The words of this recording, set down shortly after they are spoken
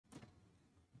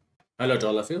Hello to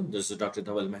all of you. This is Dr.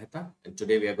 Dhaval Maheta, and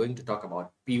today we are going to talk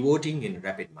about pivoting in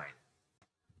Rapidminer.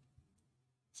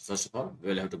 So first of all,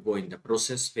 we'll have to go in the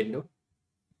process window.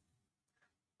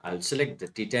 I'll select the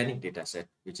Titanic dataset,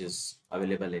 which is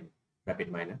available in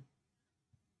Rapidminer.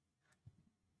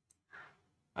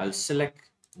 I'll select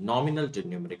nominal to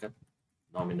numerical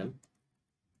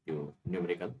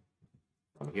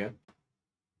from here.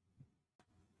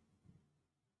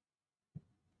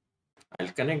 I'll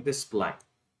connect this spline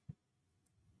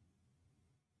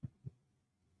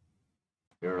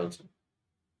here also,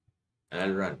 and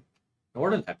I'll run. Now what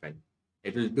will happen?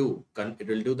 It will do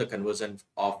the conversion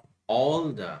of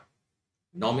all the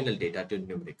nominal data to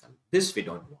numerical. This we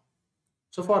don't want.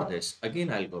 So for this,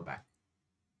 again, I'll go back.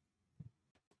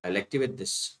 I'll activate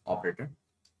this operator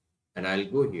and I'll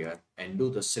go here and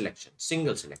do the selection,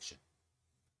 single selection.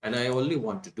 And I only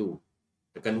want to do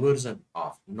the conversion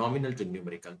of nominal to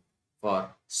numerical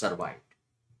for survived.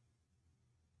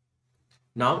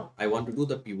 Now I want to do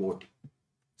the pivoting.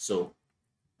 So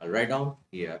I'll write down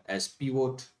here as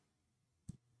pivot.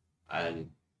 I'll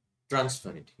transfer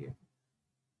it here.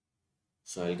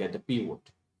 So I'll get the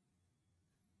pivot.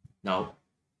 Now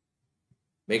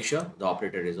make sure the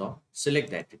operator is on. Select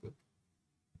the attribute.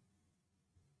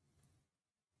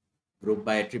 Group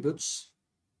by attributes.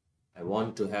 I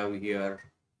want to have here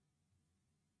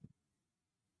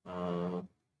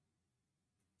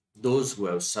those who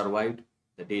have survived,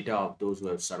 the data of those who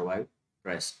have survived.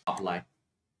 Press apply.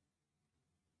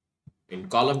 In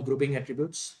column grouping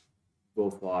attributes, go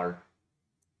for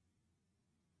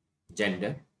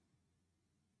gender,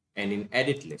 and in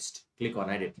edit list, click on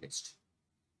edit list.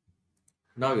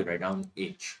 Now you write down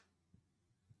age.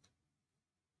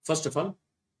 First of all,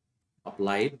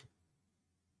 apply it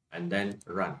and then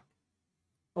run.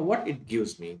 Now what it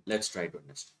gives me, let's try to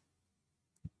understand.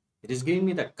 It is giving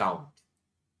me the count.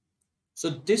 So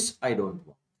this I don't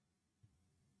want.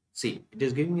 See, it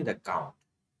is giving me the count.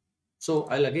 So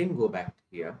I'll again go back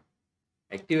here,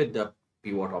 activate the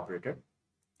pivot operator,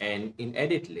 and in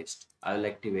edit list, I'll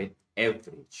activate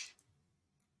average.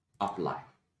 Apply.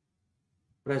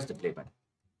 Press the play button.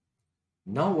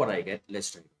 Now what I get, let's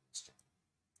try to understand.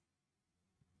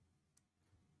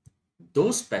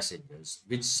 Those passengers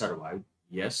which survived,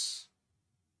 yes,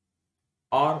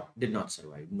 or did not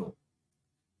survive, no.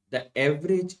 The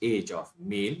average age of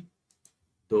male,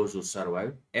 those who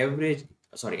survived, average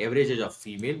age of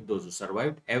female, those who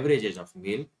survived, average age of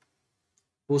male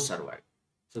who survived.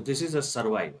 So this is a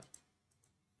survivor.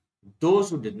 Those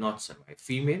who did not survive,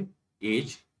 female,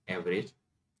 age, average,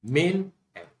 male,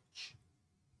 average.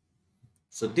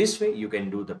 So this way you can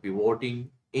do the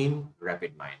pivoting in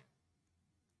Rapidminer.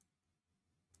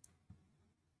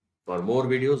 For more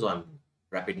videos on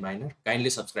Rapidminer, kindly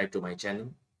subscribe to my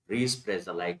channel. Please press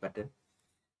the like button.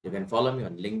 You can follow me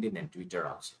on LinkedIn and Twitter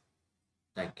also.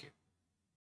 Thank you.